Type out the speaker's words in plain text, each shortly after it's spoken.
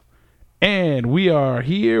And we are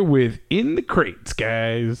here with In the Crates,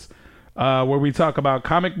 guys, where we talk about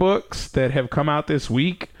comic books that have come out this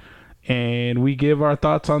week, and we give our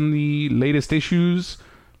thoughts on the latest issues,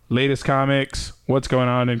 latest comics, what's going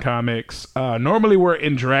on in comics. Normally we're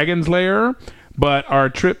in Dragon's Lair, but our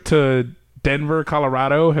trip to Denver,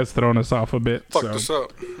 Colorado has thrown us off a bit.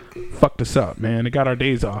 Fucked us up, man. It got our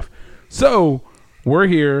days off. So we're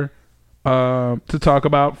here to talk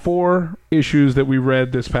about 4 issues that we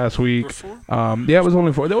read this past week. Yeah, it was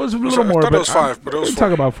only 4. There was a little more, but it was 5. But it was 4.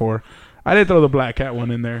 Talk about 4. I didn't throw the Black Cat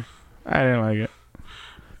one in there. I didn't like it.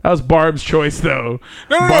 That was Barb's choice, though.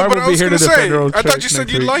 No, Barb but I was going to say, I thought you choice said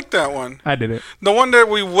next you week. liked that one. I didn't. The one that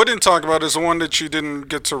we wouldn't talk about is the one that you didn't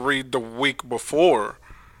get to read the week before,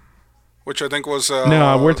 which I think was...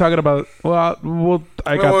 no, we're talking about... Well,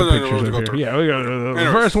 I got the pictures over here. Yeah, the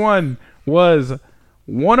first one was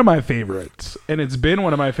one of my favorites, and it's been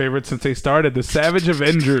one of my favorites since they started, The Savage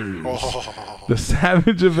Avengers. The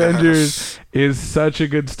Savage Avengers is such a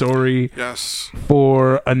good story. Yes.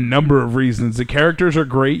 For a number of reasons. The characters are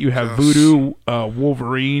great. You have Voodoo,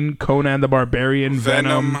 Wolverine, Conan the Barbarian,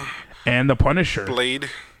 Venom, and the Punisher.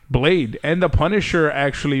 Blade. And the Punisher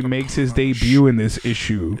actually makes his debut in this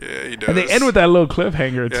issue. Yeah, he does. And they end with that little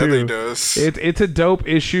cliffhanger, too. Yeah, he does. It's a dope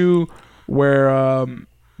issue where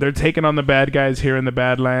they're taking on the bad guys here in the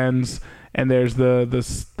Badlands. And there's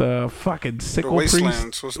the fucking sickle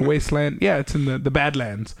priest. Wasteland. Yeah, it's in the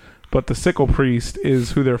Badlands. But the sickle priest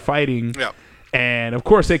is who they're fighting. Yeah. And, of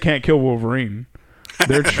course, they can't kill Wolverine.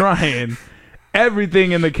 They're trying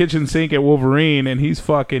everything in the kitchen sink at Wolverine, and he's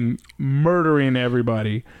fucking murdering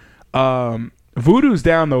everybody. Voodoo's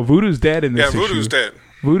down, though. Voodoo's dead in this issue. Yeah, Voodoo's dead.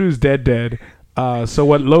 Voodoo's dead. So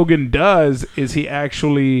what Logan does is he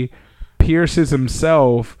actually pierces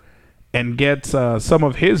himself and gets some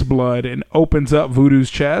of his blood and opens up Voodoo's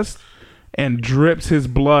chest and drips his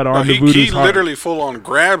blood onto Voodoo's heart. He literally full-on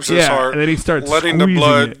grabs his heart, and then he starts letting the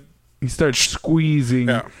blood... He starts squeezing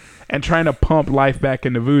and trying to pump life back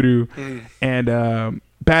into Voodoo. And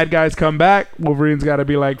bad guys come back. Wolverine's got to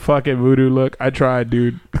be like, fuck it, Voodoo. Look, I tried,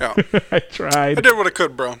 dude. Yeah. I tried. I did what I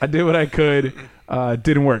could, bro. I did what I could.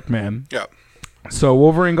 Didn't work, man. Yeah. So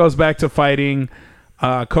Wolverine goes back to fighting.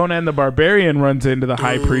 Conan the Barbarian runs into the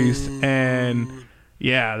High Priest. And,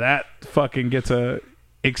 yeah, that fucking gets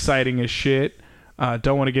exciting as shit.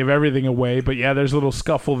 Don't want to give everything away. But, yeah, there's a little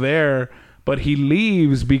scuffle there. But he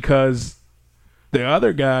leaves because the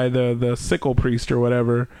other guy, the sickle priest or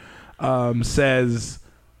whatever, says,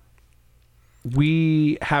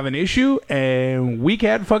 we have an issue and we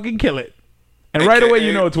can't fucking kill it. And right away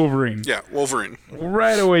you know it's Wolverine. Yeah, Wolverine.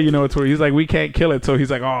 Right away you know it's Wolverine. He's like, we can't kill it. So he's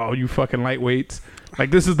like, oh, you fucking lightweights. Like,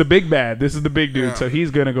 this is the big bad. This is the big dude. Yeah. So he's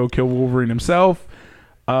going to go kill Wolverine himself.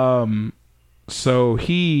 So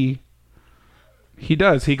he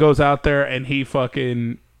does. He goes out there and he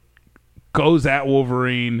fucking... goes at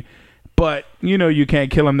Wolverine, but you can't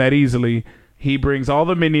kill him that easily. He brings all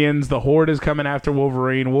the minions. The Horde is coming after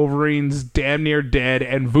Wolverine. Wolverine's damn near dead,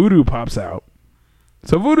 and Voodoo pops out.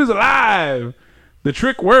 So Voodoo's alive. The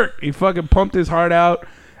trick worked. He fucking pumped his heart out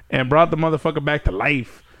and brought the motherfucker back to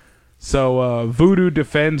life. So Voodoo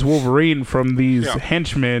defends Wolverine from these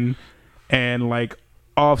henchmen and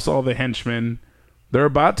offs all the henchmen. They're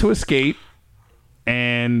about to escape.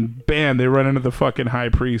 And bam, they run into the fucking High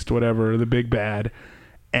Priest, whatever, the big bad.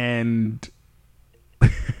 And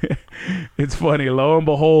it's funny. Lo and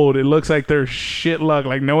behold, it looks like there's shit luck.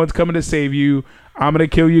 Like, no one's coming to save you. I'm going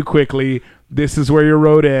to kill you quickly. This is where your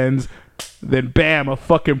road ends. Then bam, a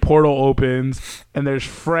fucking portal opens. And there's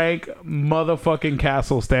Frank motherfucking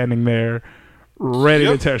Castle standing there, ready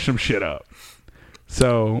to tear some shit up.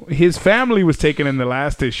 So his family was taken in the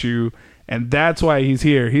last issue. And that's why he's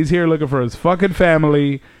here. He's here looking for his fucking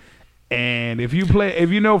family. And if you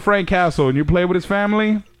know Frank Castle and you play with his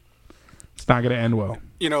family, it's not going to end well.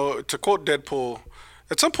 To quote Deadpool,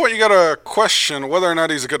 at some point you got to question whether or not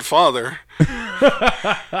he's a good father.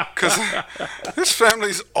 Because his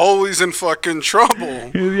family's always in fucking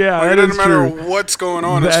trouble. Yeah, it doesn't matter what's going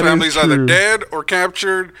on. His family's either dead or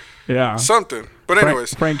captured. Yeah. Something. But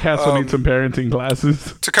anyways. Frank Castle needs some parenting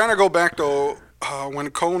classes. To kind of go back, though, when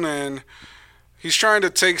Conan, he's trying to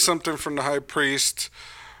take something from the High Priest,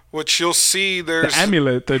 which you'll see there's... The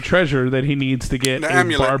amulet, the treasure that he needs to get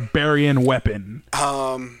a barbarian weapon.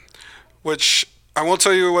 Which I won't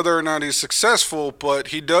tell you whether or not he's successful, but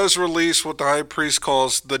he does release what the High Priest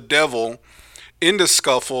calls the devil in the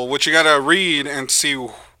scuffle, which you got to read and see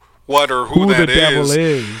what or who that the devil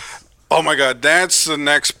is. Oh my God, that's the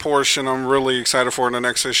next portion I'm really excited for in the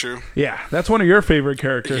next issue. Yeah, that's one of your favorite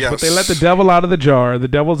characters. Yes. But they let the devil out of the jar. The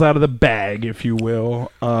devil's out of the bag, if you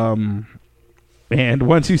will. And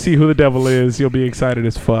once you see who the devil is, you'll be excited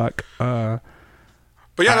as fuck. But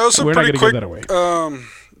yeah, that was a we're not pretty gonna quick give that away.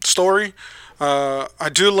 story. I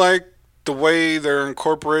do like the way they're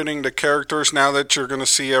incorporating the characters now that you're going to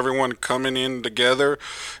see everyone coming in together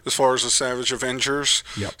as far as the Savage Avengers.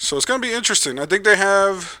 Yep. So it's going to be interesting. I think they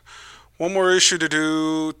have one more issue to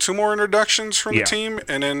do, 2 more introductions from the team,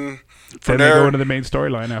 and then from Then there, they go into the main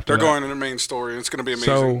storyline after they're that. going to the main story. It's going to be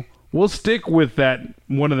amazing. So we'll stick with that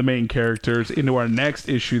one of the main characters into our next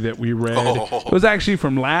issue that we read. Oh. It was actually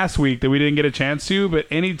from last week that we didn't get a chance to, but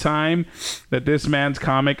anytime that this man's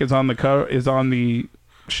comic is on the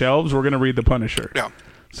shelves, we're going to read The Punisher. Yeah.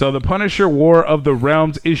 So The Punisher War of the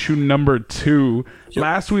Realms issue number 2. Yep.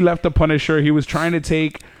 Last we left The Punisher, he was trying to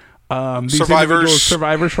take these Survivors.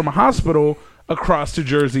 survivors from a hospital across to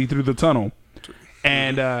Jersey through the tunnel.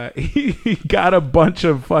 And he got a bunch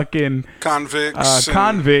of fucking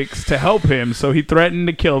convicts to help him. So he threatened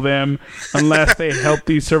to kill them unless they help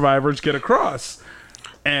these survivors get across.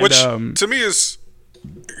 And, which to me is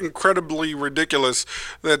incredibly ridiculous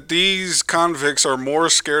that these convicts are more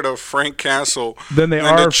scared of Frank Castle than they than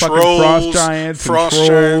are the fucking trolls, frost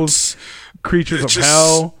giants, creatures of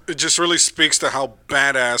hell. It just really speaks to how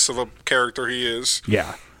badass of a character he is.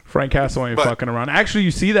 Yeah. Frank Castle ain't fucking around. Actually,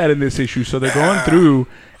 you see that in this issue. So they're going through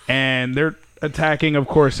and they're attacking. Of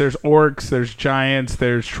course, there's orcs, there's giants,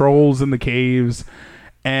 there's trolls in the caves,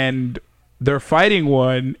 and they're fighting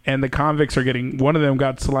one, and the convicts are getting, one of them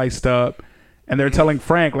got sliced up, and they're telling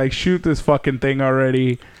Frank, like, shoot this fucking thing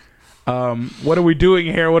already. What are we doing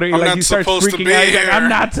here? What are you like? He starts freaking out. He's like, I'm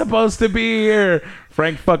not supposed to be here.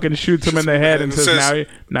 Frank fucking shoots him in the head and says,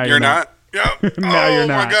 now you're not. Yep. Now you're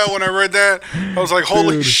not. Oh my god, when I read that, I was like,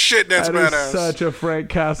 holy Dude, shit, that's that badass. is such a Frank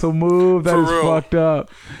Castle move. That is fucked up.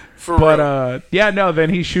 For real. Yeah, no, then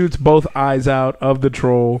he shoots both eyes out of the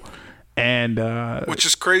troll. And which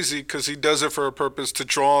is crazy because he does it for a purpose to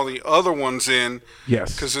draw the other ones in.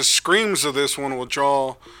 Yes. Because the screams of this one will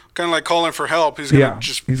draw, kind of like calling for help. He's going to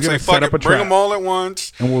he's say, gonna fuck set it, up a bring trap. them all at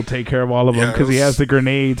once. And we'll take care of all of them Yeah, because he has the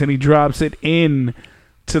grenades and he drops it in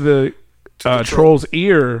to the troll's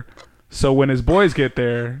ear. So when his boys get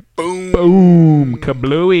there, boom,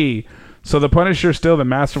 kablooey. So the Punisher's still the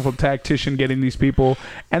masterful tactician getting these people,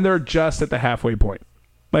 and they're just at the halfway point.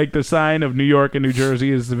 Like the sign of New York and New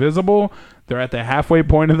Jersey is visible. They're at the halfway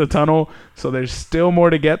point of the tunnel, so there's still more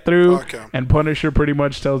to get through. Okay. And Punisher pretty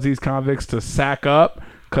much tells these convicts to sack up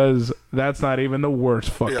because that's not even the worst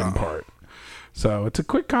fucking part. So it's a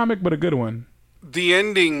quick comic, but a good one. The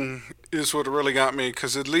ending is what really got me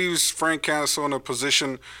because it leaves Frank Castle in a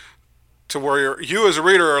position to where you as a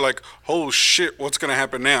reader are like, oh shit, what's gonna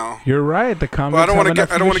happen now? You're right. The comics. But I don't want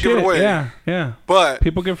to give it away. Yeah. But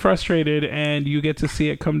people get frustrated, and you get to see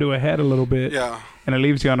it come to a head a little bit. Yeah. And it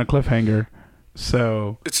leaves you on a cliffhanger.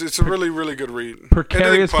 So it's a really, really good read.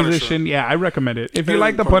 Precarious position. Yeah, I recommend it. If you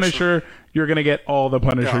like the Punisher, you're gonna get all the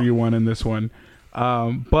Punisher you want in this one.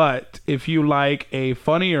 But if you like a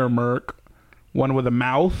funnier Merc, one with a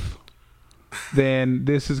mouth, then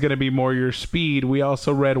this is going to be more your speed. We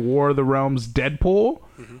also read War of the Realms Deadpool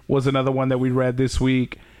was another one that we read this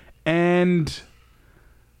week. And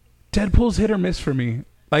Deadpool's hit or miss for me.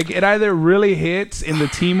 Like, it either really hits in the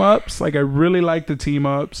team-ups. Like, I really like the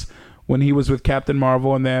team-ups when he was with Captain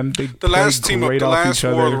Marvel and them. The last team-up, the last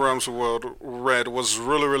War of the Realms read was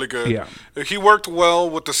really, really good. Yeah. He worked well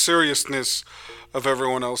with the seriousness of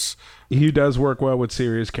everyone else. He does work well with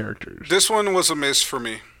serious characters. This one was a miss for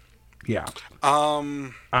me. Yeah.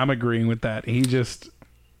 I'm agreeing with that.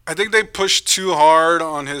 I think they pushed too hard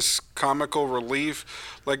on his comical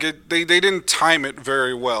relief. Like they didn't time it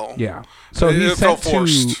very well. Yeah. So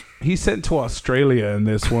he's sent to Australia in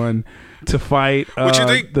this one to fight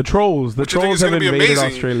the trolls. The trolls have invaded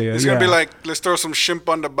Australia. He's gonna be like, let's throw some shrimp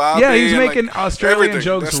on the barbie. Yeah, he's making Australian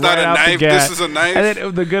jokes. That's right not out a knife. The this is a knife. And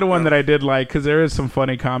then the good one that I did like, because there is some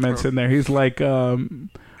funny comments in there. He's like,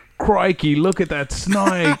 crikey, look at that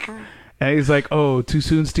snake. And he's like, oh, too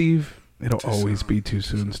soon, Steve? It'll always be too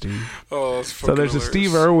soon, Steve. Oh, that's so there's hilarious. A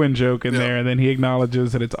Steve Irwin joke in there, and then he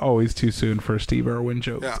acknowledges that it's always too soon for Steve Irwin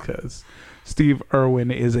jokes because Steve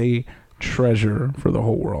Irwin is a treasure for the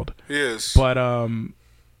whole world. He is. But,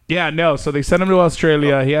 so they send him to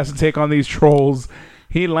Australia. He has to take on these trolls.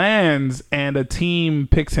 He lands, and a team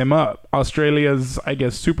picks him up. Australia's, I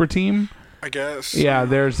guess, super team. I guess. Yeah,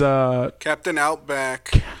 there's Captain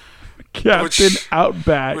Outback.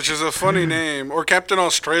 Outback, which is a funny name, or Captain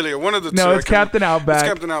Australia, one of the two. No, it's Captain Outback. It's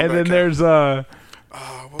Captain Outback. And then there's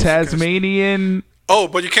Tasmanian. Oh,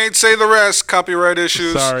 but you can't say the rest. Copyright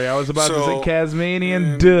issues. Sorry, I was about to say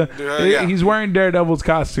Tasmanian. He's wearing Daredevil's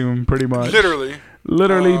costume, pretty much. Literally.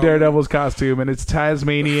 literally Daredevil's costume, and it's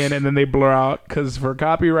Tasmanian, and then they blur out because for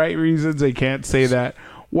copyright reasons they can't say that.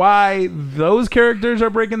 Why those characters are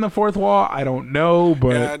breaking the fourth wall, I don't know,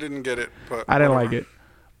 but Yeah, I didn't get it. But I didn't whatever.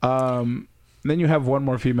 like it. Then you have one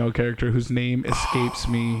more female character whose name escapes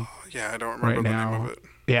me Yeah, I don't right remember the now. name of it.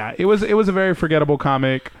 Yeah, it was a very forgettable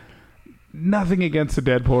comic. Nothing against the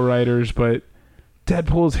Deadpool writers, but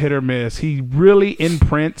Deadpool's hit or miss. He really in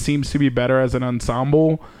print seems to be better as an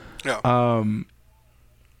ensemble. Yeah.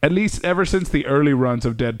 At least ever since the early runs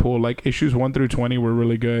of Deadpool, like issues 1 through 20 were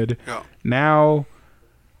really good. Yeah. Now,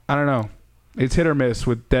 I don't know. It's hit or miss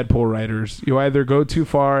with Deadpool writers. You either go too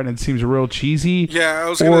far and it seems real cheesy. Yeah, I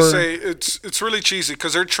was gonna say it's really cheesy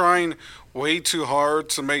because they're trying way too hard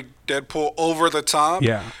to make Deadpool over the top.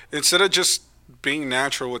 Yeah. Instead of just being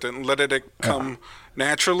natural with it and let it come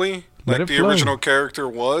naturally, Let like it the flow. original character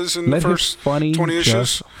was in Let the his first funny 20 issues.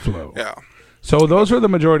 just flow. Yeah. So those were the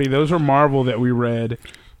majority. Those were Marvel that we read.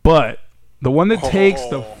 But the one that takes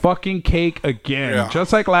the fucking cake again, Yeah.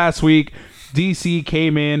 just like last week, DC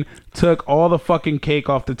came in, took all the fucking cake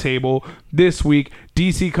off the table. This week,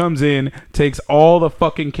 DC comes in, takes all the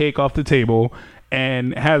fucking cake off the table,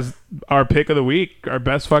 and has our pick of the week, our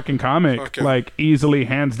best fucking comic, Okay. like easily,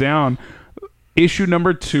 hands down. Issue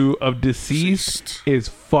number 2 of Deceased is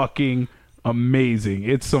fucking amazing.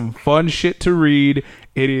 It's some fun shit to read.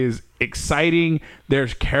 It is exciting.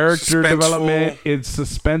 There's character Suspenseful. development. It's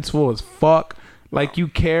suspenseful as fuck. Like you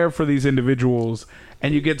care for these individuals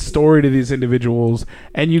and you get story to these individuals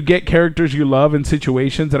and you get characters you love in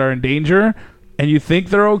situations that are in danger and you think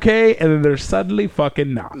they're okay and then they're suddenly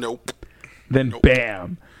fucking not. Nope. Then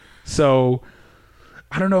bam. So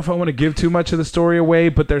I don't know if I want to give too much of the story away,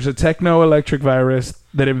 but there's a techno-electric virus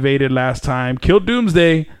that invaded last time, killed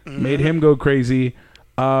Doomsday, made him go crazy,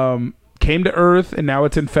 came to Earth, and now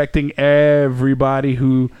it's infecting everybody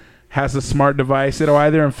who has a smart device. It'll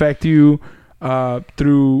either infect you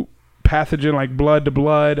through pathogen like blood to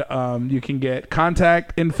blood, you can get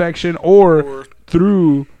contact infection, or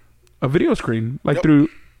through a video screen, like through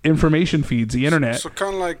information feeds, the internet. So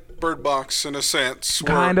kind of like Bird Box in a sense.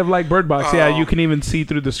 Kind of like Bird Box. Yeah, you can even see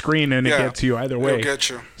through the screen and it gets you either way. It'll get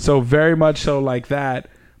you. So very much so like that.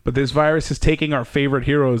 But this virus is taking our favorite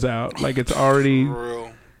heroes out. Like it's already... For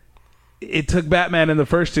real. It took Batman in the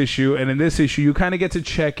first issue, and in this issue, you kind of get to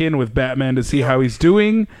check in with Batman to see how he's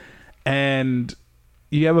doing. And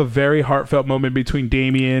you have a very heartfelt moment between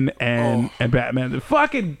Damian and Batman that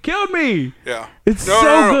fucking killed me. Yeah. It's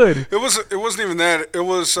good. It wasn't even that. It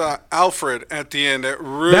was Alfred at the end that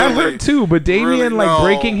really... That hurt too, but Damian really,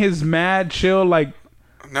 breaking his mad chill like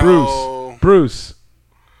No. Bruce,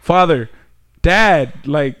 father, dad,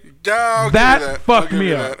 like Yeah, I'll give that you that. fucked I'll give me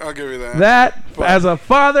you up. that. I'll give you that. That as a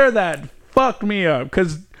father, that fucked me up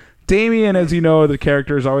because Damian, as you know, the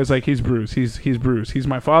character is always like he's Bruce, he's Bruce, he's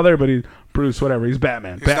my father, but he's Bruce, whatever, he's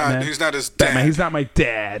Batman. He's not his dad. Batman. He's not my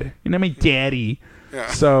dad. You're not my daddy. Yeah.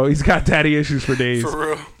 So he's got daddy issues for days.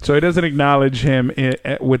 For real. So he doesn't acknowledge him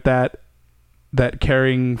with that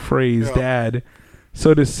carrying phrase, dad.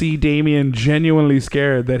 So to see Damian genuinely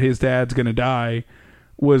scared that his dad's gonna die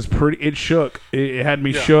was pretty. It shook. It had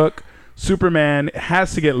me shook. Superman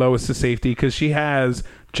has to get Lois to safety because she has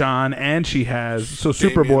John and she has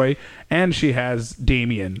Superboy and she has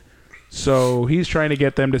Damian. So he's trying to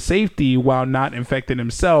get them to safety while not infecting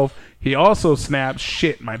himself. He also snaps,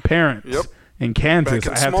 shit, my parents in Kansas. Back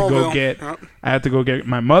in I have to go get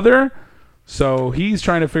my mother. So he's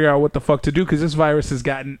trying to figure out what the fuck to do because this virus has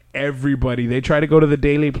gotten everybody. They try to go to the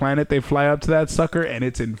Daily Planet. They fly up to that sucker and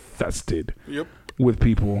it's infested with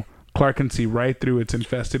people. Clark can see right through. It's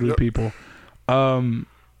infested with people.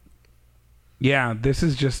 Yeah, this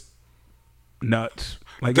is just nuts.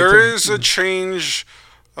 Like There is a change,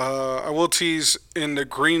 I will tease, in the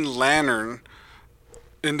Green Lantern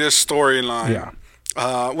in this storyline.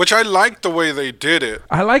 Which I like the way they did it.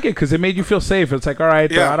 I like it because it made you feel safe. It's like, all right,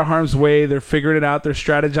 they're out of harm's way. They're figuring it out. They're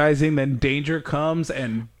strategizing. Then danger comes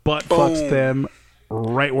and fucks them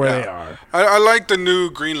right where they are. I like the new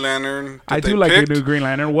Green Lantern. I do like the new Green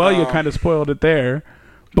Lantern. Well, you kind of spoiled it there.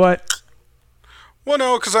 But... Well,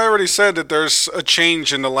 no, because I already said that there's a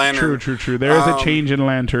change in the Lantern. True. There is a change in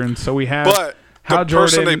Lantern. So we have... But Hal the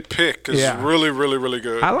person Jordan, they pick is really, really, really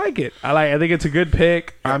good. I like it. I think it's a good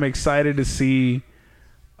pick. I'm excited to see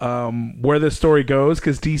where the story goes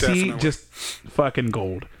because DC just fucking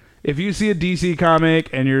gold. If you see a DC comic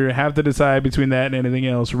and you have to decide between that and anything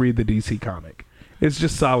else, read the DC comic. It's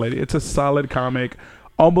just solid. It's a solid comic.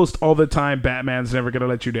 almost all the time, Batman's never going to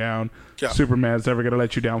let you down. Yeah. Superman's never going to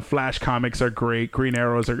let you down. Flash comics are great. Green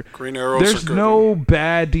Arrows are There's are good. no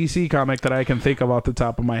bad DC comic that I can think of off the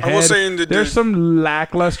top of my head. I will say there's some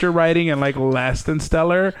lackluster writing and like less than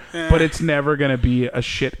stellar, but it's never going to be a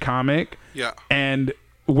shit comic. Yeah. And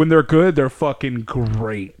when they're good, they're fucking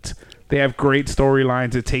great. They have great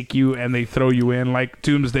storylines that take you and they throw you in, like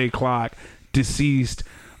Doomsday Clock, Deceased.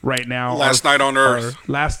 Right now, Last Night on Earth.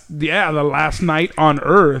 The Last Night on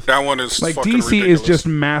Earth. That one is like fucking DC ridiculous. is just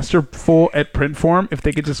masterful at print form. If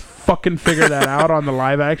they could just fucking figure that out on the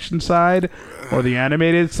live action side or the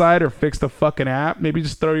animated side, or fix the fucking app, maybe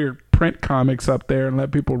just throw your print comics up there and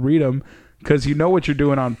let people read them, because you know what you're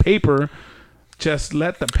doing on paper. Just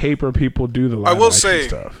let the paper people do the live action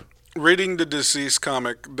stuff. Reading the Deceased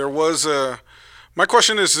comic, there was a. My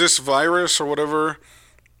question is, this virus or whatever,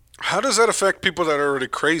 how does that affect people that are already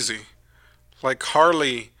crazy? Like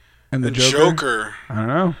Harley and the Joker? I don't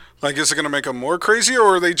know. Like, is it going to make them more crazy,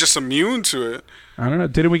 or are they just immune to it? I don't know.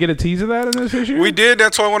 Didn't we get a tease of that in this issue? We did.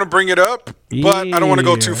 That's why I want to bring it up. But I don't want to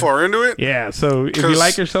go too far into it. Yeah, so if you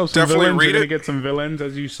like yourself some villains, you're going to get some villains.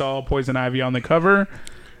 As you saw Poison Ivy on the cover.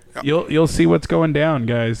 Yep. You'll see what's going down,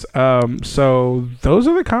 guys. So those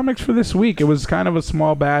are the comics for this week. It was kind of a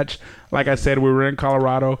small batch. Like I said, we were in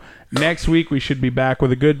Colorado. Next week, we should be back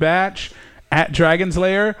with a good batch. At Dragon's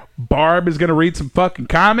Lair, Barb is going to read some fucking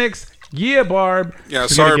comics. Yeah, Barb. Yeah,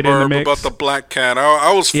 sorry, Barb, about the Black Cat.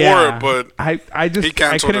 I was for it, but I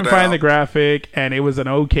couldn't find the graphic, and it was an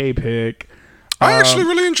okay pick. I actually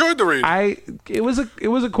really enjoyed the read. It was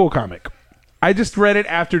a cool comic. I just read it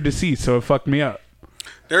after Deceased, so it fucked me up.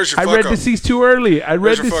 There's your I fuck read up. Deceased too early.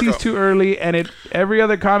 Too early, and every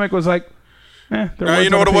other comic was like, you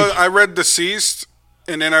know what it was? I read Deceased,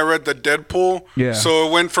 and then I read the Deadpool. Yeah. So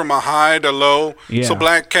it went from a high to low. Yeah. So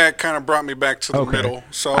Black Cat kind of brought me back to the middle.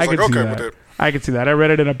 So I was like, okay with it. I could see that. I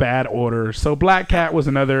read it in a bad order. So Black Cat was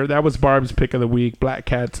that was Barb's pick of the week. Black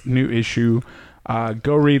Cat's new issue.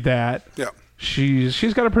 Go read that. Yeah.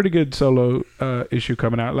 She's got a pretty good solo issue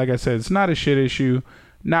coming out. Like I said, it's not a shit issue.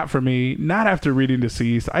 Not for me. Not after reading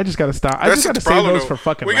Deceased. I just gotta stop. I just gotta save those for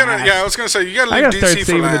fucking last. Yeah, I was gonna say you gotta leave DC for last. I gotta start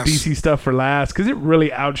saving the DC stuff for last, because it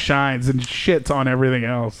really outshines and shits on everything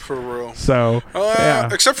else. For real. So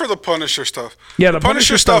except for the Punisher stuff. Yeah, the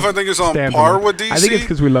Punisher stuff I think is on par with DC. I think it's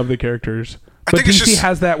because we love the characters. But DC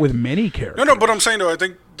has that with many characters. No, but I'm saying though, I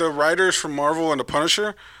think the writers from Marvel and the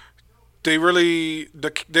Punisher, they really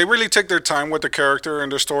take their time with the character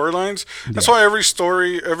and their storylines. That's why every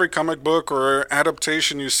story, every comic book or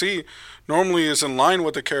adaptation you see normally is in line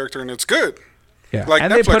with the character, and it's good. Yeah, like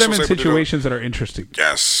and Netflix they put him in situations that are interesting.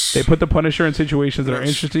 Yes. They put the Punisher in situations that are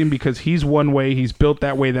interesting because he's one way, he's built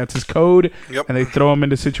that way, that's his code. Yep. And they throw him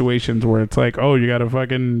into situations where it's like, oh, you got to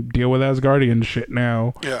fucking deal with Asgardian shit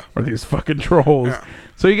now. Yeah. Or these fucking trolls. Yeah.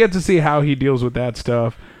 So you get to see how he deals with that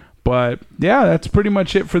stuff. But yeah, that's pretty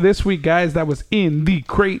much it for this week, guys. That was In the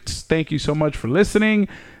Crates. Thank you so much for listening.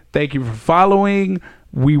 Thank you for following.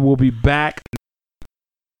 We will be back